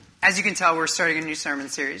As you can tell, we're starting a new sermon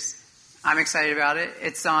series. I'm excited about it.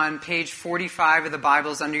 It's on page 45 of the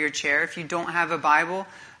Bibles under your chair. If you don't have a Bible,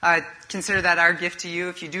 consider that our gift to you.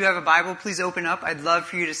 If you do have a Bible, please open up. I'd love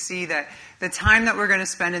for you to see that the time that we're going to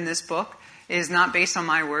spend in this book is not based on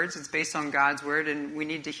my words. It's based on God's word, and we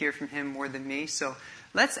need to hear from him more than me. So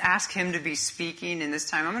let's ask him to be speaking in this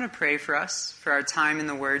time. I'm going to pray for us, for our time in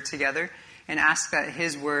the word together, and ask that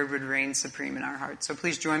his word would reign supreme in our hearts. So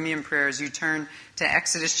please join me in prayer as you turn to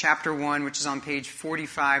Exodus chapter 1, which is on page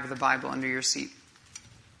 45 of the Bible under your seat.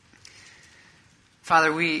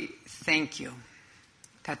 Father, we thank you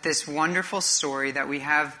that this wonderful story that we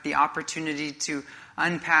have the opportunity to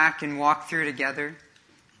unpack and walk through together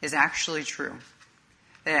is actually true.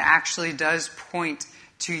 That it actually does point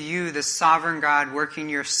to you, the sovereign God, working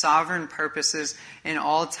your sovereign purposes in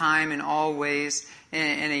all time, in all ways,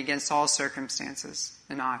 and against all circumstances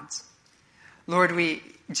and odds. Lord, we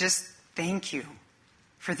just thank you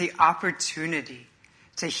for the opportunity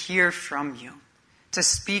to hear from you, to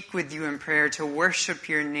speak with you in prayer, to worship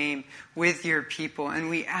your name with your people. And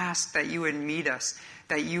we ask that you would meet us,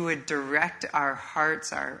 that you would direct our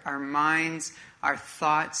hearts, our minds, our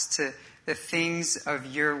thoughts to the things of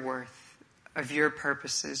your worth, of your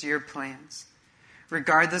purposes, your plans.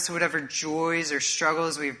 Regardless of whatever joys or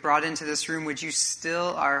struggles we've brought into this room, would you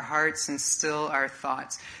still our hearts and still our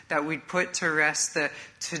thoughts? That we'd put to rest the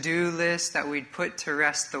to-do list, that we'd put to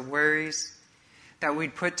rest the worries, that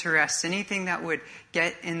we'd put to rest anything that would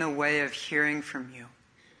get in the way of hearing from you.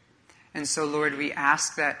 And so, Lord, we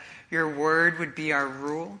ask that your word would be our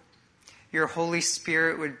rule, your Holy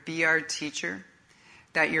Spirit would be our teacher,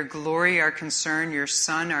 that your glory, our concern, your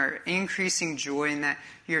Son, our increasing joy, and that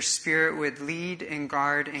your Spirit would lead and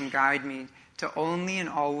guard and guide me to only and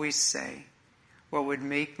always say what would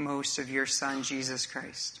make most of your Son, Jesus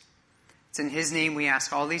Christ. It's in his name we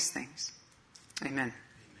ask all these things. Amen.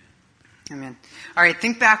 Amen. All right,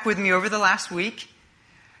 think back with me over the last week.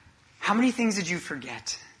 How many things did you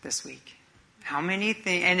forget this week? How many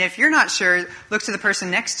things? And if you're not sure, look to the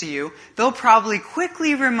person next to you. They'll probably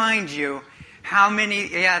quickly remind you how many.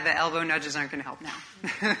 Yeah, the elbow nudges aren't going to help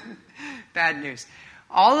now. Bad news.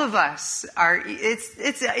 All of us are,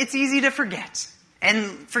 it's easy to forget.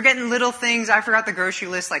 And forgetting little things, I forgot the grocery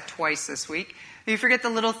list like twice this week. If you forget the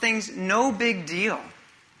little things, no big deal.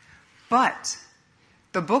 But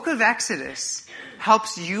the book of Exodus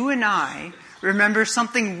helps you and I remember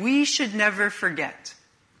something we should never forget.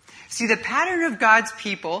 See, the pattern of God's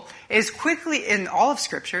people is quickly, in all of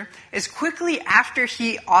Scripture, is quickly after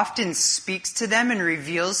he often speaks to them and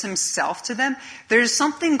reveals himself to them, there's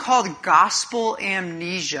something called gospel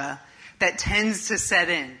amnesia that tends to set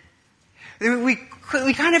in. We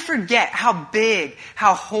kind of forget how big,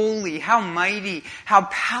 how holy, how mighty, how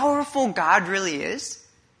powerful God really is.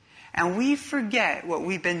 And we forget what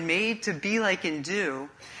we've been made to be like and do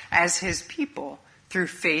as his people through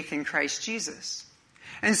faith in Christ Jesus.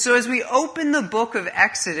 And so as we open the book of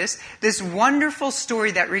Exodus, this wonderful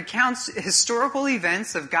story that recounts historical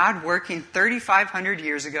events of God working 3,500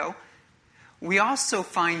 years ago, we also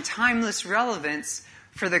find timeless relevance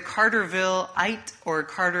for the Cartervilleite or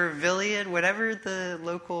Cartervillian, whatever the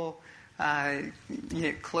local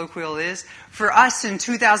colloquial is, for us in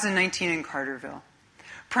 2019 in Carterville.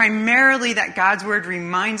 Primarily that God's word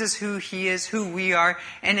reminds us who he is, who we are,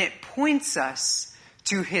 and it points us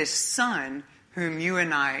to his Son, whom you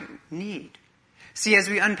and I need. See, as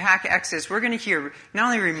we unpack Exodus, we're going to hear not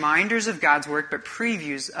only reminders of God's work, but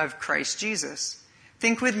previews of Christ Jesus.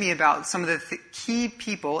 Think with me about some of the key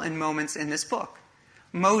people and moments in this book.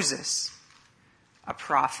 Moses, a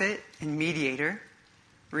prophet and mediator,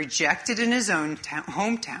 rejected in his own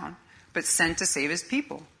hometown, but sent to save his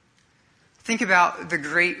people. Think about the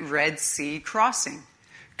great Red Sea crossing.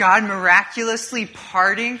 God miraculously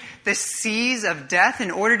parting the seas of death in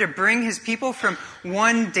order to bring his people from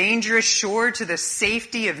one dangerous shore to the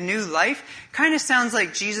safety of new life. Kind of sounds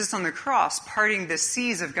like Jesus on the cross parting the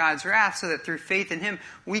seas of God's wrath so that through faith in him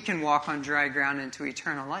we can walk on dry ground into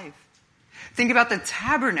eternal life. Think about the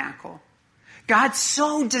tabernacle. God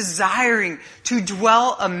so desiring to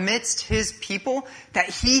dwell amidst his people that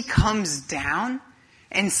he comes down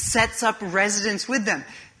and sets up residence with them.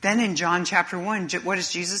 Then in John chapter 1, what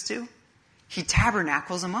does Jesus do? He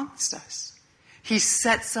tabernacles amongst us. He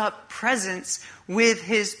sets up presence with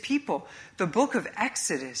his people. The book of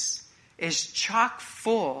Exodus is chock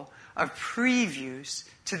full of previews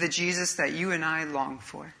to the Jesus that you and I long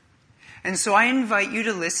for. And so I invite you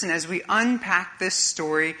to listen as we unpack this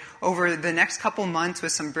story over the next couple months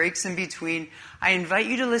with some breaks in between. I invite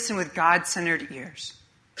you to listen with God-centered ears,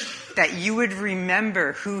 that you would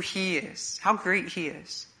remember who he is, how great he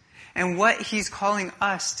is, and what he's calling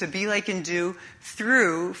us to be like and do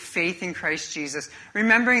through faith in Christ Jesus.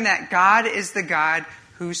 Remembering that God is the God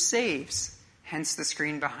who saves. Hence the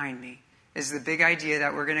screen behind me is the big idea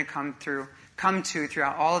that we're going to come to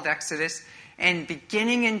throughout all of Exodus. And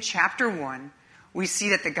beginning in chapter 1, we see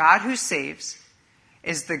that the God who saves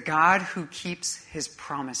is the God who keeps his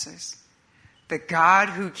promises. The God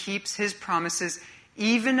who keeps his promises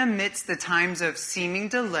even amidst the times of seeming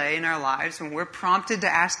delay in our lives when we're prompted to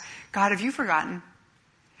ask, God, have you forgotten?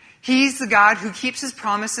 He's the God who keeps his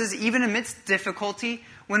promises even amidst difficulty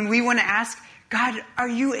when we want to ask, God, are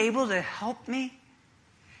you able to help me?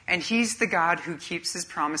 And he's the God who keeps his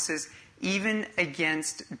promises even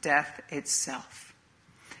against death itself.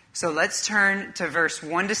 So let's turn to verse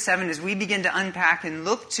 1 to 7 as we begin to unpack and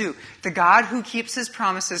look to the God who keeps his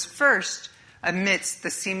promises first amidst the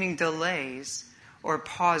seeming delays or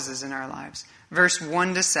pauses in our lives. Verse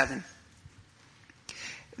 1 to 7.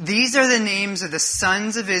 These are the names of the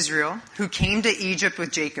sons of Israel who came to Egypt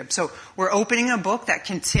with Jacob. So we're opening a book that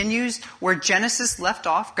continues where Genesis left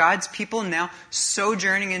off. God's people now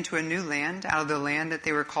sojourning into a new land, out of the land that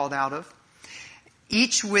they were called out of.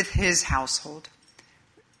 Each with his household.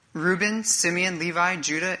 Reuben, Simeon, Levi,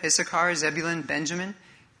 Judah, Issachar, Zebulun, Benjamin,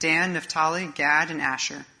 Dan, Naphtali, Gad, and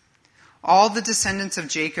Asher. All the descendants of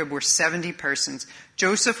Jacob were 70 persons.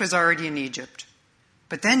 Joseph was already in Egypt.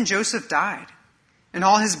 But then Joseph died, and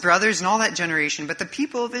all his brothers and all that generation. But the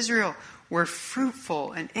people of Israel were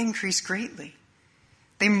fruitful and increased greatly.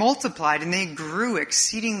 They multiplied and they grew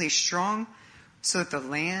exceedingly strong, so that the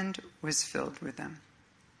land was filled with them.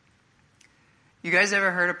 You guys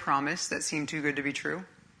ever heard a promise that seemed too good to be true?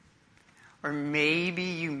 Or maybe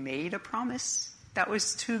you made a promise that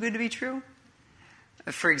was too good to be true?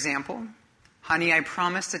 For example, honey, I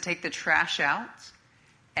promise to take the trash out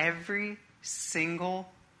every single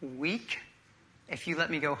week if you let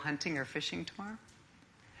me go hunting or fishing tomorrow.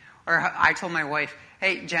 Or I told my wife,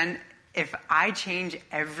 hey, Jen, if I change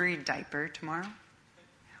every diaper tomorrow,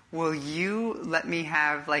 will you let me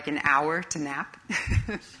have like an hour to nap?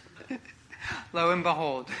 Lo and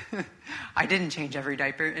behold, I didn't change every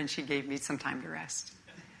diaper, and she gave me some time to rest.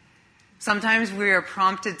 Sometimes we are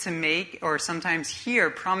prompted to make, or sometimes hear,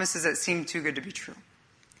 promises that seem too good to be true.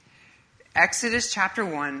 Exodus chapter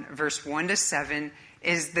 1, verse 1 to 7,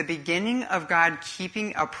 is the beginning of God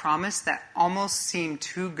keeping a promise that almost seemed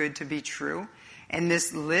too good to be true. And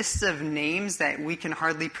this list of names that we can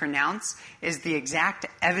hardly pronounce is the exact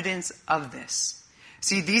evidence of this.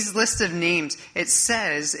 See, these lists of names, it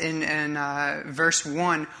says in verse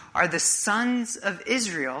 1, are the sons of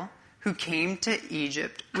Israel who came to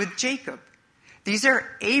Egypt with Jacob. These are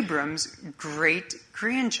Abram's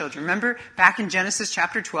great-grandchildren. Remember, back in Genesis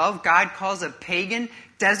chapter 12, God calls a pagan,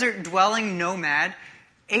 desert-dwelling nomad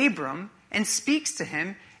Abram and speaks to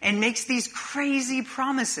him and makes these crazy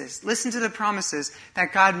promises. Listen to the promises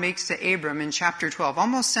that God makes to Abram in chapter 12.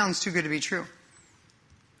 Almost sounds too good to be true.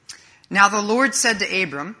 Now the Lord said to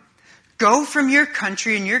Abram, go from your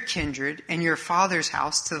country and your kindred and your father's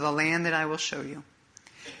house to the land that I will show you.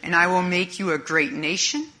 And I will make you a great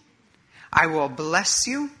nation. I will bless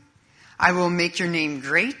you. I will make your name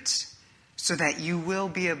great so that you will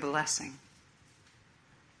be a blessing.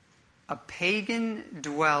 A pagan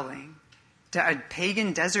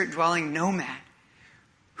desert dwelling nomad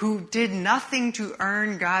who did nothing to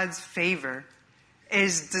earn God's favor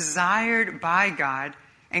is desired by God,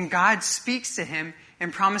 and God speaks to him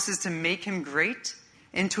and promises to make him great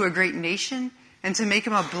into a great nation and to make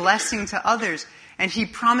him a blessing to others. And he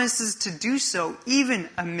promises to do so even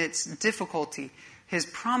amidst difficulty. His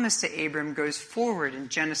promise to Abram goes forward in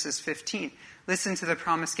Genesis 15. Listen to the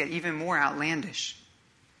promise get even more outlandish.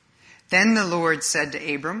 Then the Lord said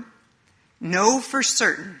to Abram, know for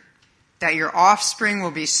certain that your offspring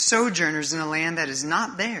will be sojourners in a land that is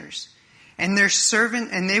not theirs, and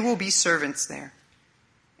they will be servants there,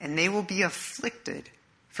 and they will be afflicted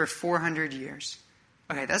for 400 years.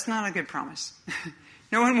 Okay, that's not a good promise.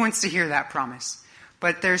 No one wants to hear that promise.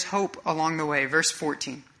 But there's hope along the way. Verse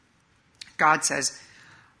 14. God says,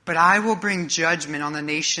 but I will bring judgment on the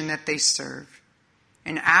nation that they serve,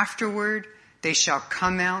 and afterward they shall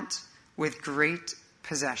come out with great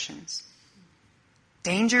possessions.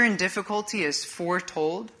 Danger and difficulty is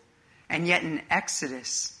foretold, and yet in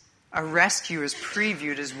Exodus, a rescue is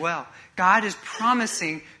previewed as well. God is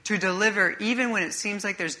promising to deliver even when it seems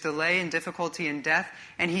like there's delay and difficulty and death.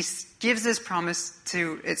 And he gives this promise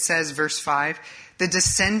to, it says, verse 5, the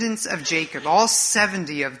descendants of Jacob, all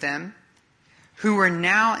 70 of them, who were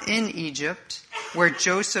now in Egypt, where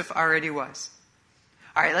Joseph already was.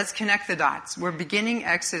 All right, let's connect the dots. We're beginning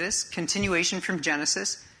Exodus, continuation from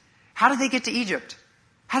Genesis. How did they get to Egypt?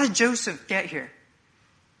 How did Joseph get here?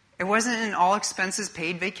 It wasn't an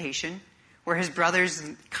all-expenses-paid vacation where his brothers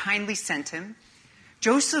kindly sent him.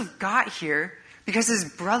 Joseph got here because his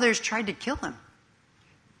brothers tried to kill him.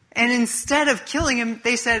 And instead of killing him,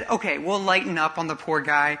 they said, okay, we'll lighten up on the poor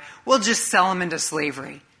guy. We'll just sell him into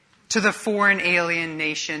slavery to the foreign alien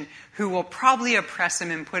nation who will probably oppress him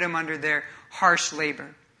and put him under their harsh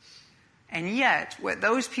labor. And yet, what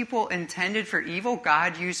those people intended for evil,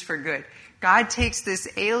 God used for good. God takes this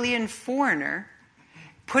alien foreigner,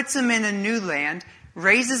 puts him in a new land,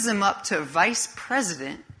 raises him up to vice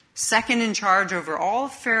president, second in charge over all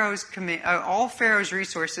Pharaoh's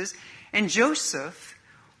resources, and Joseph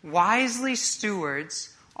wisely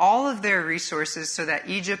stewards all of their resources so that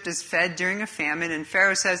Egypt is fed during a famine, and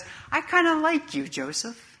Pharaoh says, I kind of like you,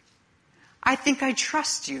 Joseph. I think I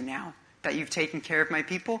trust you now that you've taken care of my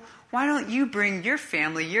people. Why don't you bring your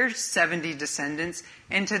family, your 70 descendants,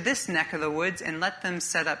 into this neck of the woods and let them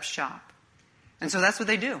set up shop? And so that's what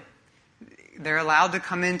they do. They're allowed to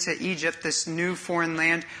come into Egypt, this new foreign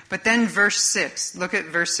land. But then verse 6, look at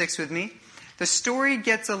verse 6 with me. The story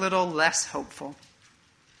gets a little less hopeful.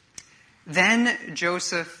 Then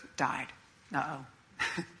Joseph died.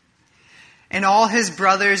 Uh-oh. And all his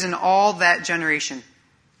brothers and all that generation.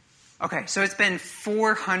 Okay, so it's been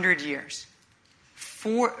 400 years.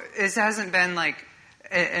 It hasn't been like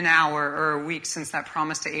an hour or a week since that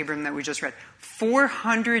promise to Abram that we just read.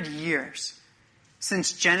 400 years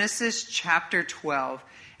since Genesis chapter 12.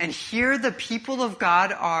 And here the people of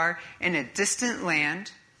God are in a distant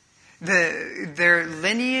land. Their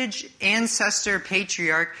lineage, ancestor,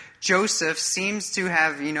 patriarch, Joseph, seems to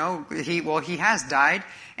have, he has died.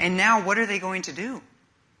 And now what are they going to do?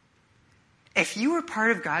 If you were part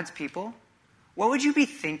of God's people, what would you be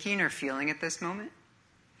thinking or feeling at this moment?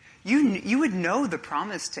 You would know the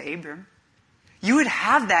promise to Abram. You would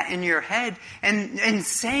have that in your head and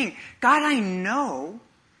saying, God, I know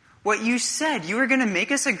what you said. You are going to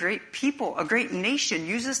make us a great people, a great nation.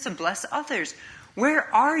 Use us to bless others.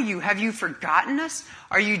 Where are you? Have you forgotten us?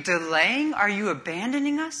 Are you delaying? Are you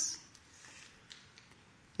abandoning us?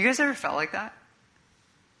 You guys ever felt like that?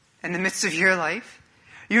 In the midst of your life?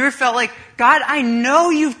 You ever felt like, God, I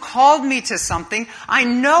know you've called me to something. I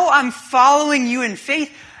know I'm following you in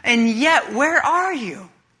faith. And yet, where are you?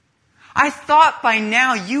 I thought by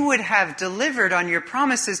now you would have delivered on your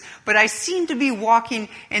promises, but I seem to be walking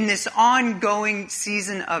in this ongoing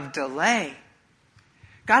season of delay.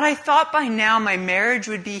 God, I thought by now my marriage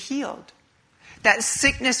would be healed, that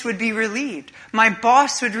sickness would be relieved, my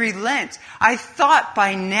boss would relent. I thought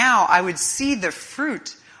by now I would see the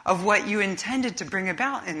fruit of what you intended to bring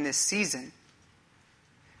about in this season.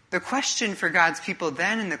 The question for God's people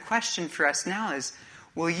then and the question for us now is,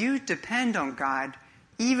 will you depend on God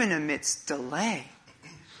even amidst delay?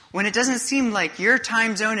 When it doesn't seem like your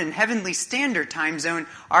time zone and Heavenly Standard time zone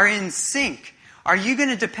are in sync, are you going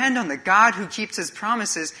to depend on the God who keeps his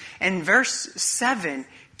promises? And verse 7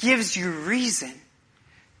 gives you reason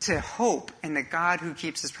to hope in the God who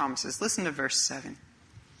keeps his promises. Listen to verse 7.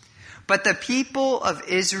 But the people of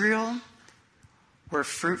Israel were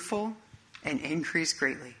fruitful and increased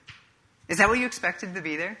greatly. Is that what you expected to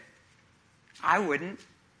be there? I wouldn't.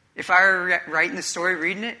 If I were writing the story,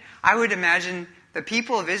 reading it, I would imagine the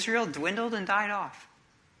people of Israel dwindled and died off.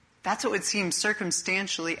 That's what would seem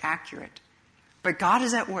circumstantially accurate. But God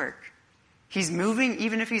is at work. He's moving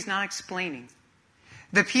even if he's not explaining.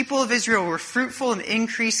 The people of Israel were fruitful and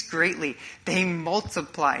increased greatly. They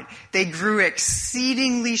multiplied. They grew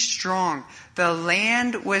exceedingly strong. The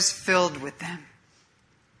land was filled with them.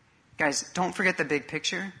 Guys, don't forget the big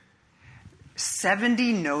picture.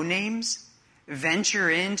 70 no-names venture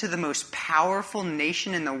into the most powerful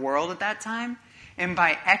nation in the world at that time. And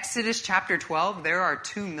by Exodus chapter 12, there are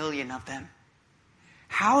 2 million of them.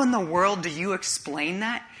 How in the world do you explain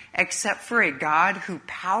that except for a God who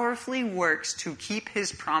powerfully works to keep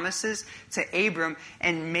his promises to Abram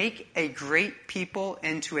and make a great people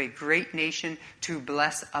into a great nation to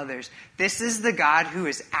bless others? This is the God who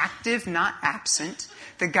is active, not absent.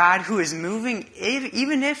 The God who is moving,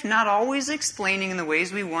 even if not always explaining in the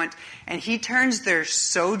ways we want. And he turns their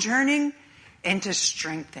sojourning into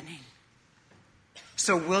strengthening.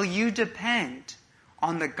 So will you depend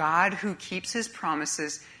on the God who keeps his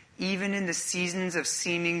promises even in the seasons of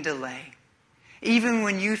seeming delay? Even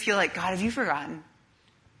when you feel like, God, have you forgotten?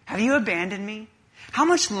 Have you abandoned me? How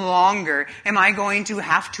much longer am I going to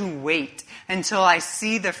have to wait until I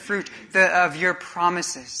see the fruit of your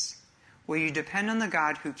promises? Will you depend on the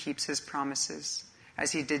God who keeps his promises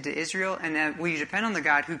as he did to Israel? And will you depend on the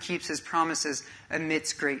God who keeps his promises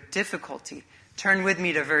amidst great difficulty Turn with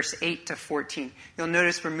me to verse 8 to 14. You'll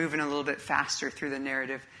notice we're moving a little bit faster through the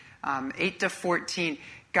narrative. 8 to 14,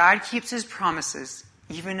 God keeps his promises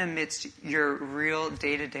even amidst your real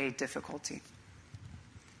day-to-day difficulty.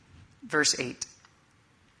 Verse 8.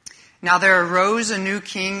 Now there arose a new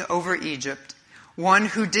king over Egypt, one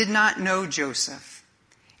who did not know Joseph.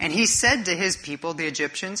 And he said to his people, the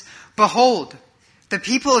Egyptians, "Behold, the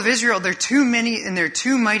people of Israel, they're too many and they're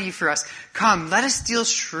too mighty for us. Come, let us deal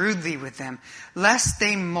shrewdly with them, lest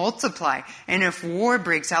they multiply. And if war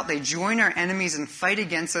breaks out, they join our enemies and fight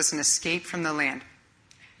against us and escape from the land."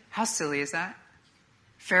 How silly is that?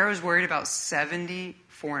 Pharaoh's worried about 70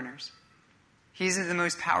 foreigners. He's the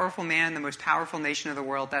most powerful man, the most powerful nation of the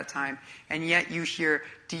world at that time. And yet you hear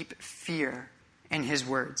deep fear in his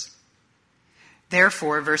words.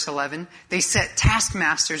 Therefore, verse 11, they set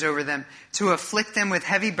taskmasters over them to afflict them with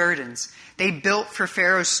heavy burdens. They built for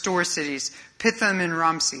Pharaoh's store cities, Pithom and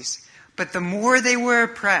Ramses. But the more they were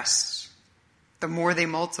oppressed, the more they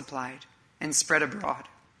multiplied and spread abroad.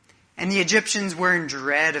 And the Egyptians were in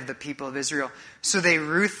dread of the people of Israel. So they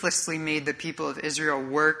ruthlessly made the people of Israel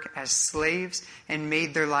work as slaves and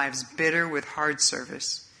made their lives bitter with hard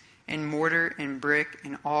service, in mortar and brick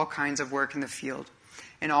and all kinds of work in the field.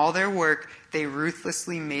 In all their work, they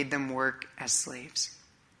ruthlessly made them work as slaves.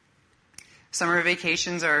 Summer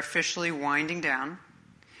vacations are officially winding down.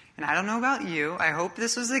 And I don't know about you. I hope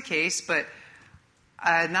this was the case, but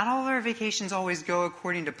not all of our vacations always go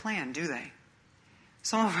according to plan, do they?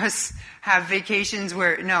 Some of us have vacations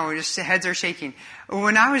where, no, just heads are shaking.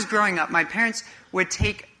 When I was growing up, my parents would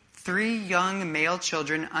take 3 young male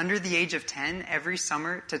children under the age of 10 every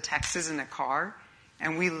summer to Texas in a car,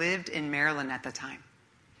 and we lived in Maryland at the time.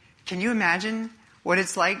 Can you imagine what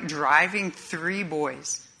it's like driving 3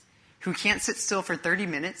 boys who can't sit still for 30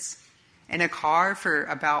 minutes in a car for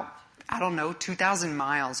about, 2,000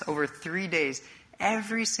 miles over 3 days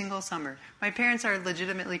every single summer? My parents are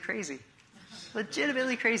legitimately crazy.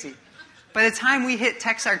 Legitimately crazy. By the time we hit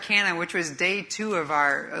Texarkana, which was day 2 of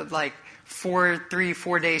our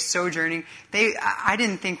 4-day sojourning, I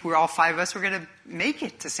didn't think all 5 of us were going to make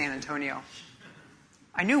it to San Antonio.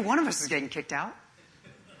 I knew one of us was getting kicked out.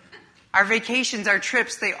 Our vacations, our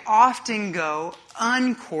trips, they often go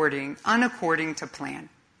unaccording to plan.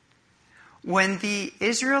 When the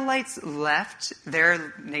Israelites left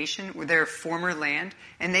their nation, their former land,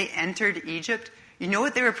 and they entered Egypt, you know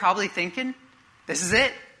what they were probably thinking? This is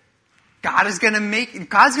it. God's going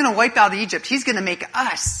to wipe out Egypt. He's going to make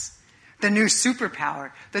us the new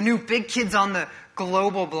superpower, the new big kids on the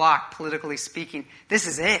global block, politically speaking. This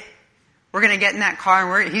is it. We're going to get in that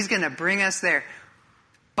car and he's going to bring us there.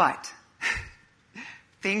 But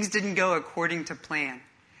things didn't go according to plan.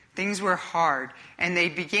 Things were hard, and they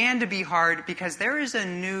began to be hard because there is a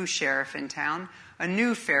new sheriff in town, a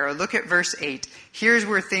new Pharaoh. Look at verse 8. Here's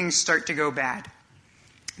where things start to go bad.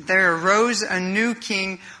 There arose a new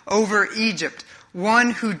king over Egypt,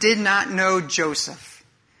 one who did not know Joseph.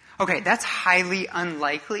 Okay, that's highly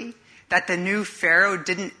unlikely that the new Pharaoh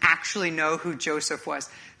didn't actually know who Joseph was.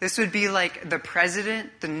 This would be like the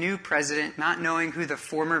new president, not knowing who the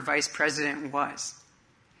former vice president was.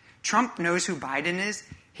 Trump knows who Biden is.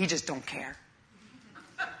 He just don't care.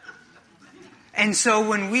 And so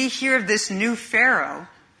when we hear of this new Pharaoh,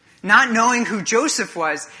 not knowing who Joseph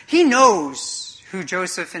was, he knows who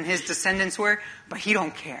Joseph and his descendants were, but he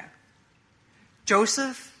don't care.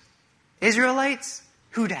 Joseph, Israelites,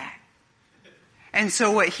 who dat? And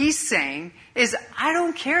so what he's saying is, I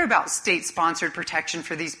don't care about state-sponsored protection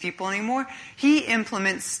for these people anymore. He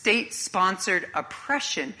implements state-sponsored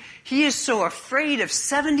oppression. He is so afraid of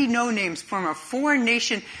 70 no-names from a foreign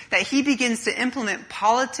nation that he begins to implement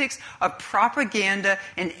politics of propaganda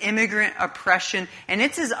and immigrant oppression. And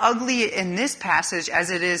it's as ugly in this passage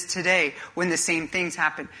as it is today when the same things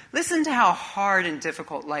happen. Listen to how hard and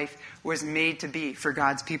difficult life was made to be for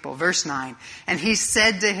God's people. Verse 9, and he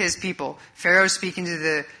said to his people, Pharaoh speaking to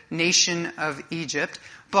the nation of Egypt,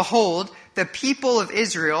 behold, the people of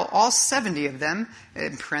Israel, all 70 of them,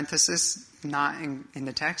 in parenthesis, not in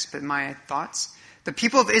the text, but my thoughts, the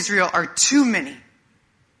people of Israel are too many,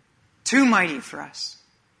 too mighty for us.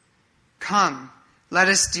 Come, let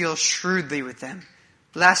us deal shrewdly with them,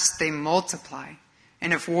 lest they multiply.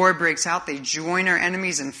 And if war breaks out, they join our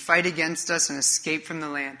enemies and fight against us and escape from the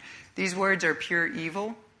land. These words are pure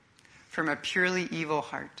evil from a purely evil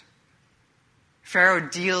heart. Pharaoh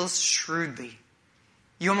deals shrewdly.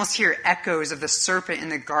 You almost hear echoes of the serpent in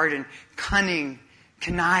the garden, cunning,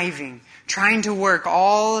 conniving, trying to work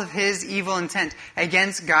all of his evil intent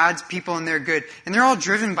against God's people and their good. And they're all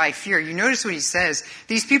driven by fear. You notice what he says.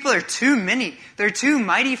 These people are too many. They're too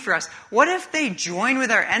mighty for us. What if they join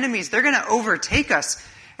with our enemies? They're going to overtake us.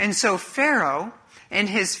 And so Pharaoh, in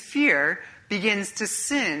his fear, begins to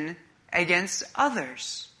sin against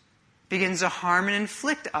others. Begins to harm and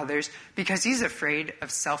inflict others because he's afraid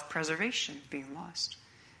of self-preservation being lost.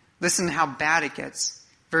 Listen to how bad it gets.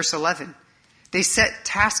 Verse 11. They set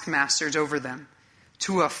taskmasters over them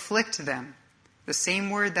to afflict them. The same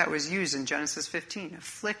word that was used in Genesis 15,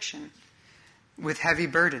 affliction, with heavy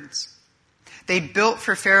burdens. They built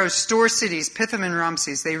for Pharaoh's store cities, Pithom and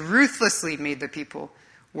Ramses. They ruthlessly made the people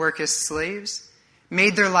work as slaves,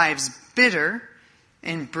 made their lives bitter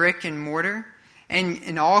in brick and mortar, and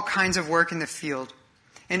in all kinds of work in the field.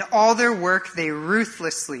 In all their work, they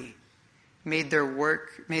ruthlessly made them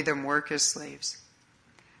work as slaves.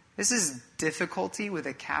 This is difficulty with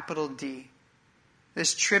a capital D.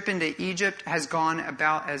 This trip into Egypt has gone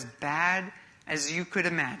about as bad as you could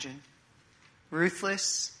imagine.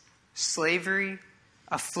 Ruthless, slavery,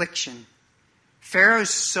 affliction. Pharaoh's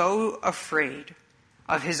so afraid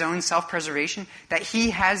of his own self-preservation that he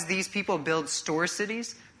has these people build store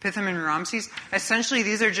cities, Pithom and Ramses. Essentially,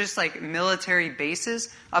 these are just like military bases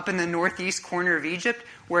up in the northeast corner of Egypt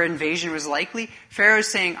where invasion was likely. Pharaoh's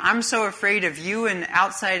saying, I'm so afraid of you and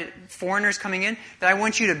outside foreigners coming in that I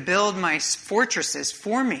want you to build my fortresses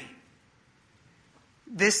for me.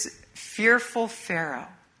 This fearful Pharaoh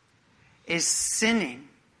is sinning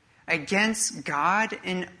against God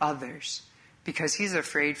and others because he's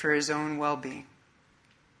afraid for his own well-being.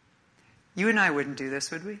 You and I wouldn't do this,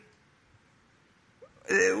 would we?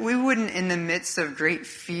 We wouldn't, in the midst of great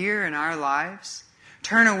fear in our lives,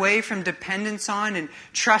 turn away from dependence on and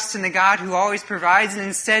trust in the God who always provides and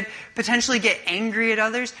instead potentially get angry at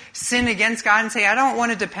others, sin against God and say, I don't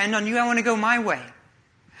want to depend on you, I want to go my way.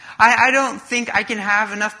 I don't think I can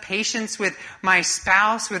have enough patience with my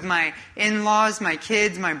spouse, with my in-laws, my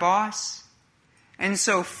kids, my boss. And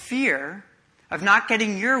so fear of not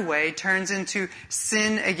getting your way turns into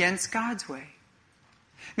sin against God's way.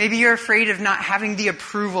 Maybe you're afraid of not having the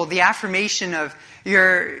approval, the affirmation of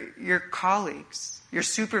your colleagues, your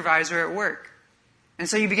supervisor at work. And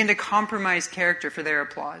so you begin to compromise character for their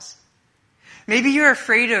applause. Maybe you're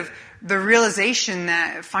afraid of the realization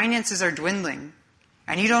that finances are dwindling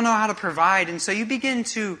and you don't know how to provide, and so you begin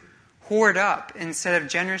to hoard up instead of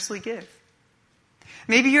generously give.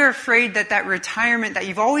 Maybe you're afraid that retirement that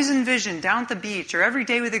you've always envisioned down at the beach or every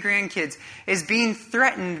day with the grandkids is being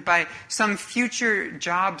threatened by some future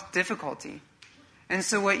job difficulty. And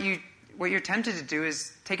so what you're tempted to do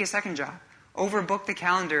is take a second job, overbook the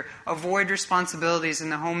calendar, avoid responsibilities in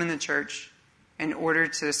the home and the church in order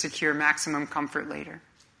to secure maximum comfort later.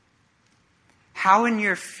 How in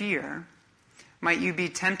your fear might you be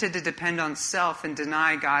tempted to depend on self and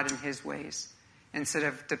deny God and his ways, instead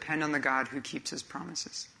of depend on the God who keeps his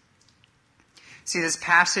promises? See, this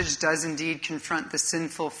passage does indeed confront the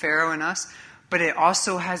sinful Pharaoh in us, but it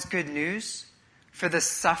also has good news for the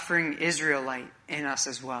suffering Israelite in us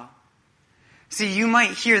as well. See, you might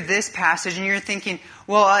hear this passage and you're thinking,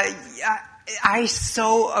 well, I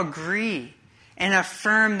so agree and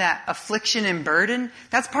affirm that affliction and burden,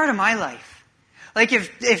 that's part of my life. Like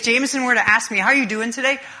if Jameson were to ask me, how are you doing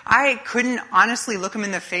today? I couldn't honestly look him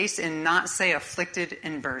in the face and not say afflicted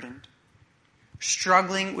and burdened.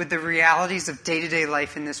 Struggling with the realities of day-to-day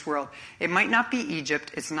life in this world. It might not be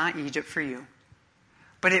Egypt. It's not Egypt for you.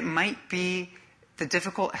 But it might be the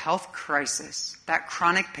difficult health crisis, that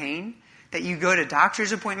chronic pain that you go to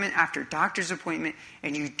doctor's appointment after doctor's appointment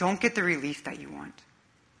and you don't get the relief that you want.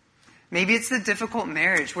 Maybe it's the difficult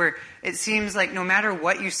marriage where it seems like no matter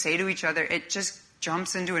what you say to each other, it just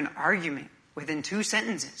jumps into an argument within 2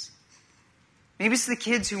 sentences. Maybe it's the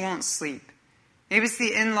kids who won't sleep. Maybe it's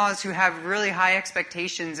the in-laws who have really high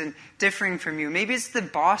expectations and differing from you. Maybe it's the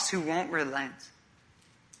boss who won't relent.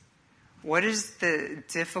 What is the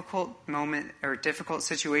difficult moment or difficult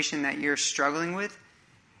situation that you're struggling with?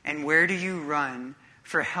 And where do you run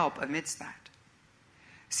for help amidst that?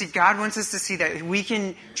 See, God wants us to see that we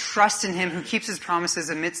can trust in him who keeps his promises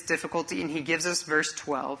amidst difficulty, and he gives us verse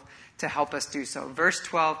 12 to help us do so. Verse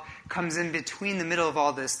 12 comes in between the middle of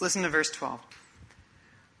all this. Listen to verse 12.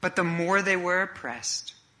 But the more they were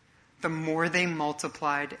oppressed, the more they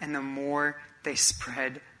multiplied, and the more they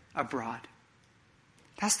spread abroad.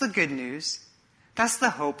 That's the good news. That's the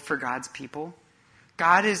hope for God's people.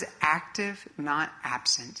 God is active, not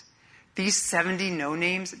absent. These 70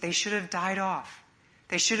 no-names, they should have died off.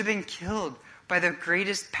 They should have been killed by the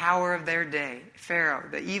greatest power of their day, Pharaoh,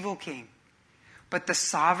 the evil king. But the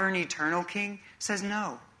sovereign eternal King says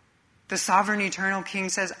no. The sovereign eternal King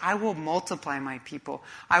says, I will multiply my people.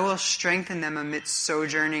 I will strengthen them amidst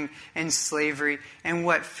sojourning and slavery. And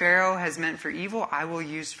what Pharaoh has meant for evil, I will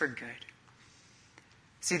use for good.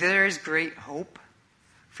 See, there is great hope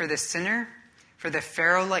for the sinner, for the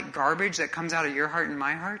Pharaoh-like garbage that comes out of your heart and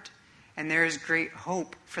my heart. And there is great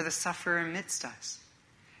hope for the sufferer amidst us.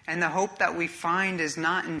 And the hope that we find is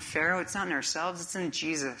not in Pharaoh, it's not in ourselves, it's in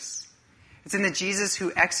Jesus. It's in the Jesus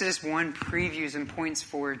who Exodus 1 previews and points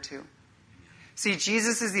forward to. See,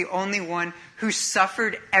 Jesus is the only one who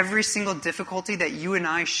suffered every single difficulty that you and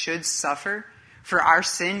I should suffer for our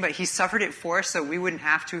sin, but he suffered it for us so we wouldn't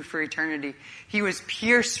have to for eternity. He was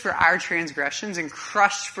pierced for our transgressions and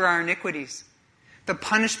crushed for our iniquities. The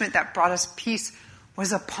punishment that brought us peace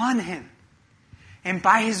was upon him. And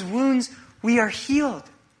by his wounds, we are healed.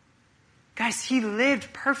 Guys, he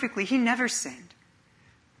lived perfectly. He never sinned.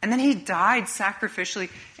 And then he died sacrificially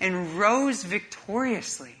and rose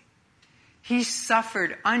victoriously. He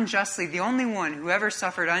suffered unjustly, the only one who ever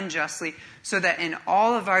suffered unjustly, so that in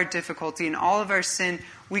all of our difficulty, in all of our sin,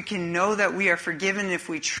 we can know that we are forgiven if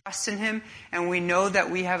we trust in him, and we know that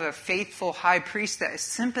we have a faithful high priest that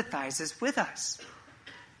sympathizes with us.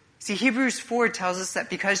 See, Hebrews 4 tells us that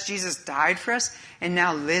because Jesus died for us and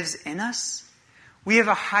now lives in us, we have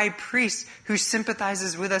a high priest who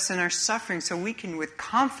sympathizes with us in our suffering, so we can, with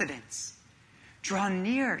confidence, draw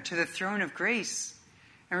near to the throne of grace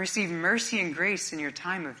and receive mercy and grace in your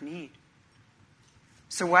time of need.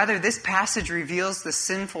 So whether this passage reveals the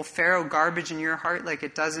sinful Pharaoh garbage in your heart like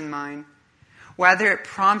it does in mine, whether it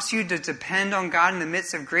prompts you to depend on God in the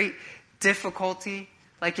midst of great difficulty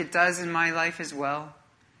like it does in my life as well,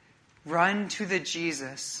 run to the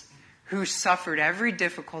Jesus who suffered every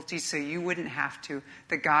difficulty so you wouldn't have to,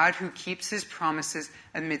 the God who keeps his promises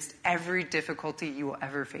amidst every difficulty you will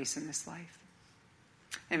ever face in this life.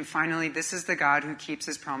 And finally, this is the God who keeps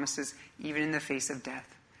his promises even in the face of death.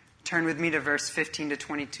 Turn with me to verse 15 to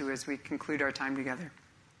 22 as we conclude our time together.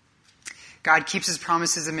 God keeps his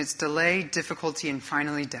promises amidst delay, difficulty, and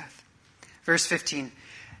finally death. Verse 15.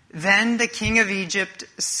 Then the king of Egypt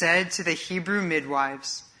said to the Hebrew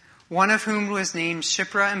midwives, one of whom was named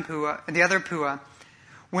Shiphrah and Puah, the other Puah,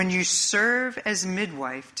 when you serve as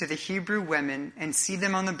midwife to the Hebrew women and see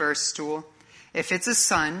them on the birth stool, if it's a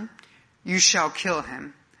son, you shall kill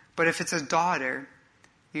him. But if it's a daughter,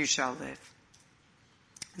 you shall live.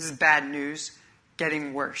 This is bad news,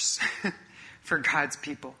 getting worse for God's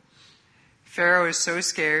people. Pharaoh is so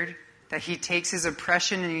scared that he takes his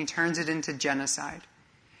oppression and he turns it into genocide.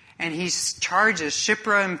 And he charges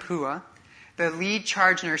Shiphrah and Puah, the lead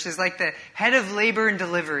charge nurses, like the head of labor and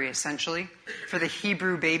delivery, essentially, for the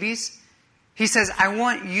Hebrew babies. He says, I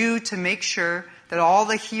want you to make sure that all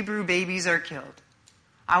the Hebrew babies are killed.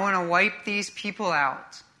 I want to wipe these people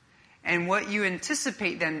out. And what you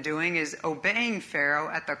anticipate them doing is obeying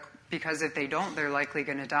Pharaoh because if they don't, they're likely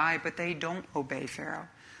going to die, but they don't obey Pharaoh.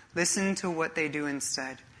 Listen to what they do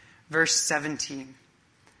instead. Verse 17.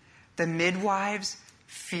 The midwives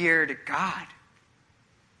feared God.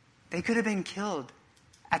 They could have been killed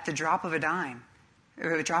at the drop of a dime,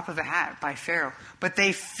 or the drop of a hat by Pharaoh. But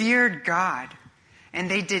they feared God, and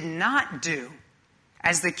they did not do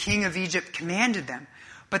as the king of Egypt commanded them,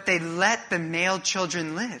 but they let the male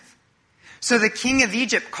children live. So the king of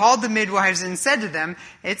Egypt called the midwives and said to them,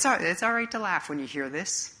 it's all right to laugh when you hear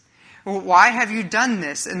this. Why have you done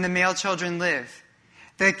this and the male children live?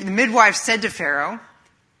 The midwife said to Pharaoh,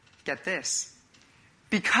 get this,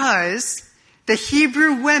 because the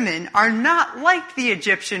Hebrew women are not like the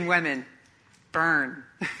Egyptian women. Burn.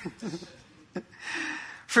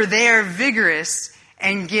 For they are vigorous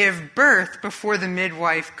and give birth before the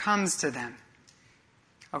midwife comes to them.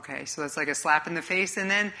 Okay, so that's like a slap in the face and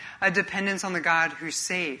then a dependence on the God who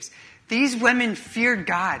saves. These women feared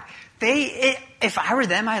God. If I were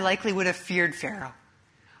them, I likely would have feared Pharaoh.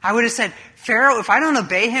 I would have said, Pharaoh, if I don't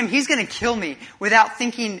obey him, he's going to kill me without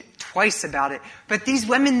thinking twice about it. But these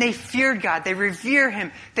women, they feared God. They revere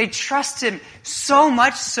him. They trust him so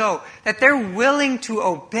much so that they're willing to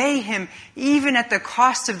obey him even at the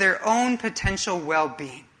cost of their own potential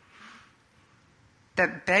well-being.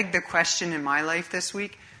 That begged the question in my life this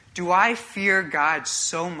week, do I fear God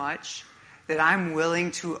so much that I'm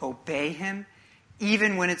willing to obey him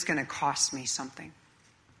even when it's going to cost me something?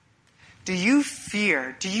 Do you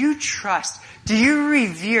fear, do you trust, do you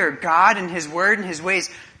revere God and his word and his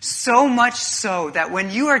ways so much so that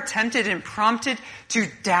when you are tempted and prompted to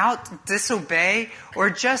doubt, disobey,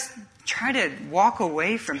 or just try to walk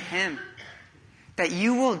away from him, that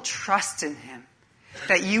you will trust in him,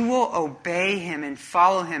 that you will obey him and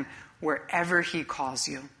follow him wherever he calls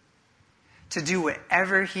you? to do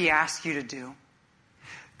whatever he asks you to do?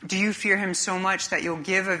 Do you fear him so much that you'll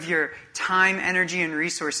give of your time, energy, and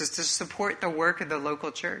resources to support the work of the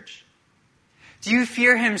local church? Do you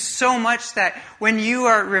fear him so much that when you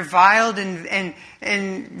are reviled when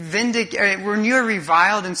you are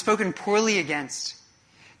reviled and spoken poorly against,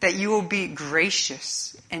 that you will be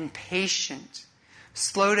gracious and patient,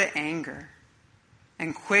 slow to anger,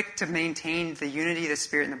 and quick to maintain the unity of the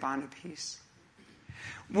Spirit and the bond of peace?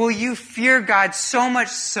 Will you fear God so much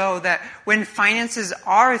so that when finances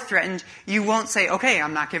are threatened, you won't say, okay,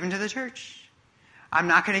 I'm not giving to the church. I'm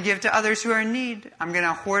not going to give to others who are in need. I'm going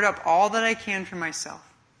to hoard up all that I can for myself.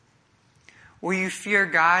 Will you fear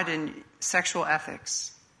God in sexual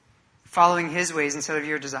ethics, following his ways instead of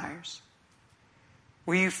your desires?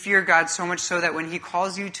 Will you fear God so much so that when he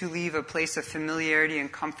calls you to leave a place of familiarity and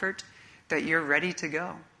comfort, that you're ready to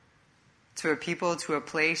go to a people, to a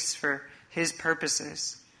place for his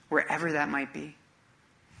purposes, wherever that might be?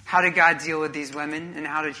 How did God deal with these women, and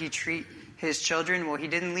how did he treat his children? Well, he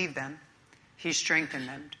didn't leave them. He strengthened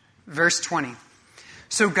them. Verse 20.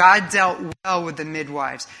 So God dealt well with the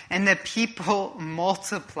midwives, and the people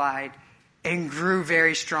multiplied and grew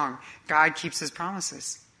very strong. God keeps his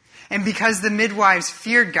promises. And because the midwives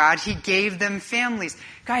feared God, he gave them families.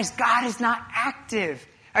 Guys, God is not active.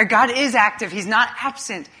 Or God is active. He's not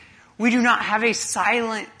absent. We do not have a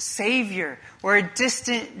silent Savior or a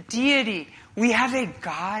distant deity. We have a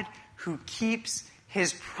God who keeps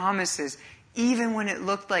his promises. Even when it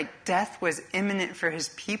looked like death was imminent for his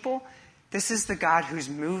people, this is the God who's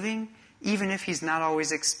moving, even if he's not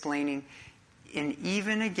always explaining, and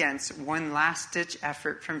even against one last-ditch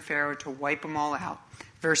effort from Pharaoh to wipe them all out.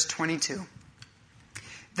 Verse 22.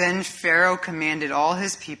 Then Pharaoh commanded all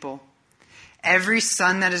his people, every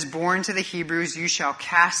son that is born to the Hebrews you shall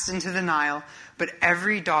cast into the Nile, but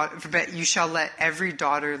you shall let every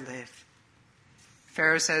daughter live.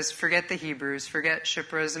 Pharaoh says, forget the Hebrews, forget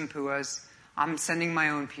Shipras and Puas. I'm sending my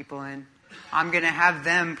own people in. I'm going to have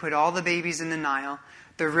them put all the babies in the Nile.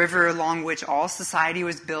 The river along which all society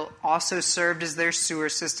was built also served as their sewer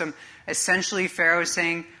system. Essentially, Pharaoh is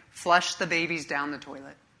saying, flush the babies down the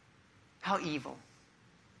toilet. How evil.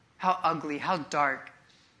 How ugly. How dark.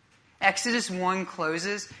 Exodus 1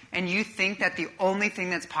 closes, and you think that the only thing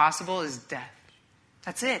that's possible is death.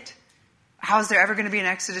 That's it. How is there ever going to be an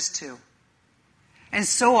Exodus 2? And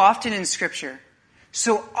so often in Scripture,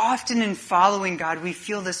 so often in following God, we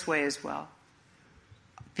feel this way as well.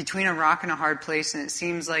 Between a rock and a hard place, and it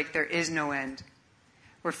seems like there is no end.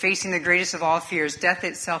 We're facing the greatest of all fears, death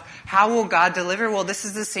itself. How will God deliver? Well, this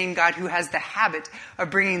is the same God who has the habit of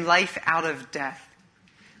bringing life out of death.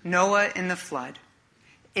 Noah in the flood.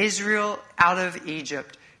 Israel out of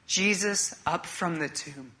Egypt. Jesus up from the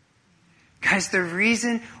tomb. Guys, the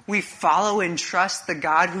reason we follow and trust the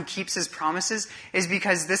God who keeps his promises is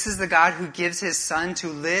because this is the God who gives his son to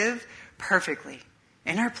live perfectly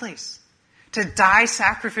in our place. To die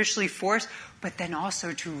sacrificially for us, but then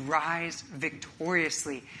also to rise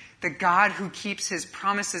victoriously. The God who keeps his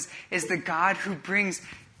promises is the God who brings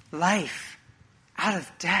life out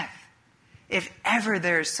of death. If ever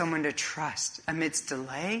there is someone to trust amidst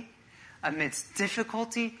delay, amidst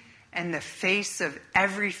difficulty, and the face of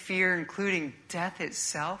every fear, including death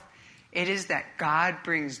itself, it is that God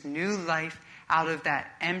brings new life out of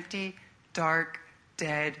that empty, dark,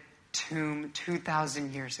 dead tomb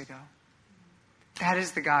 2,000 years ago. That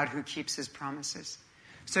is the God who keeps his promises.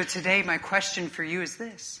 So today, my question for you is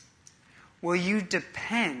this. Will you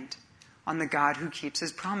depend on the God who keeps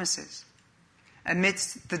his promises?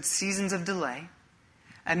 Amidst the seasons of delay,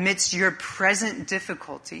 amidst your present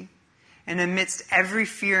difficulty, and amidst every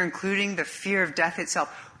fear, including the fear of death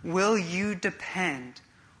itself, will you depend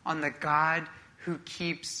on the God who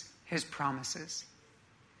keeps his promises?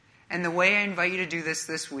 And the way I invite you to do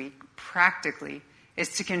this week, practically, is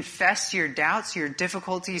to confess your doubts, your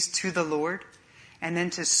difficulties to the Lord, and then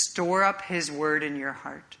to store up his word in your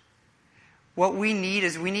heart. What we need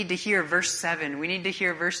is we need to hear verse 7. We need to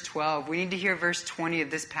hear verse 12. We need to hear verse 20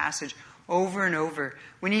 of this passage over and over.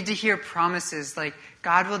 We need to hear promises like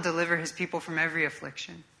God will deliver his people from every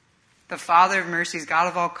affliction. The Father of mercies, God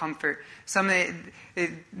of all comfort.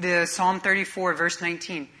 The Psalm 34, verse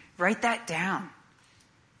 19. Write that down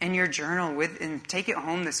in your journal and take it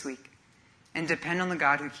home this week. And depend on the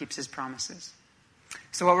God who keeps his promises.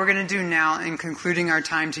 So what we're going to do now in concluding our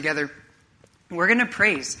time together, we're going to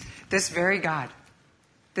praise this very God.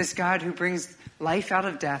 This God who brings life out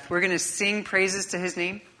of death. We're going to sing praises to his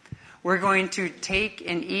name. We're going to take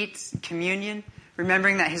and eat communion,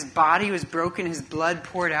 remembering that his body was broken, his blood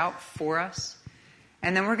poured out for us.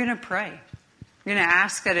 And then we're going to pray. I'm going to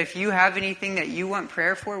ask that if you have anything that you want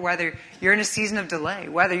prayer for, whether you're in a season of delay,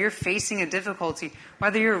 whether you're facing a difficulty,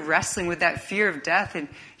 whether you're wrestling with that fear of death and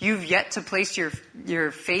you've yet to place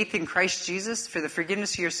your faith in Christ Jesus for the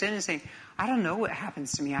forgiveness of your sin and saying, I don't know what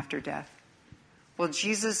happens to me after death. Well,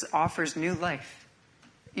 Jesus offers new life,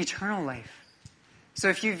 eternal life. So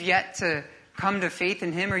if you've yet to come to faith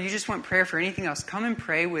in him or you just want prayer for anything else, come and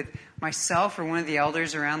pray with myself or one of the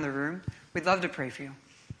elders around the room. We'd love to pray for you.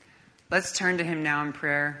 Let's turn to him now in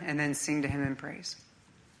prayer and then sing to him in praise.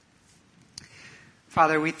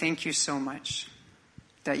 Father, we thank you so much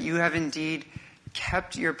that you have indeed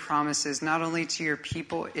kept your promises, not only to your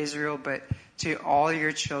people, Israel, but to all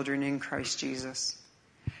your children in Christ Jesus.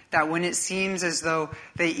 That when it seems as though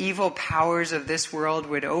the evil powers of this world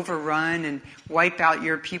would overrun and wipe out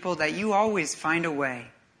your people, that you always find a way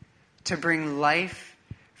to bring life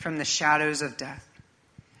from the shadows of death.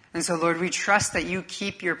 And so, Lord, we trust that you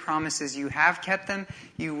keep your promises. You have kept them.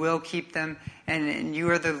 You will keep them. And you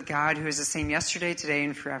are the God who is the same yesterday, today,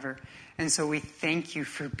 and forever. And so we thank you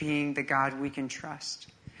for being the God we can trust.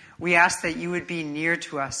 We ask that you would be near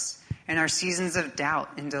to us in our seasons of doubt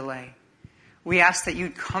and delay. We ask that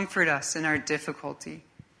you'd comfort us in our difficulty.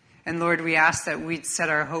 And Lord, we ask that we'd set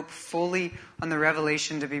our hope fully on the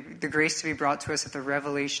the grace to be brought to us at the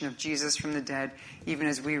revelation of Jesus from the dead, even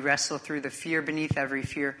as we wrestle through the fear beneath every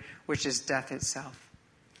fear, which is death itself.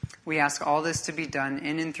 We ask all this to be done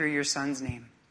in and through your Son's name.